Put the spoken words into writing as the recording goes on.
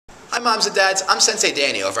Hi moms and dads, I'm Sensei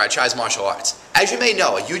Danny over at Chai's Martial Arts. As you may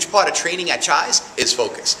know, a huge part of training at Chai's is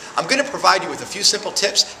focus. I'm going to provide you with a few simple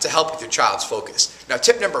tips to help with your child's focus. Now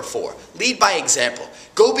tip number 4, lead by example.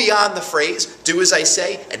 Go beyond the phrase, do as I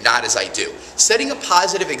say and not as I do. Setting a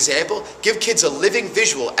positive example, give kids a living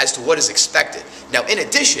visual as to what is expected. Now in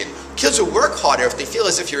addition, kids will work harder if they feel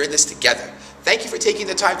as if you're in this together. Thank you for taking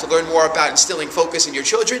the time to learn more about instilling focus in your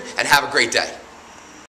children and have a great day.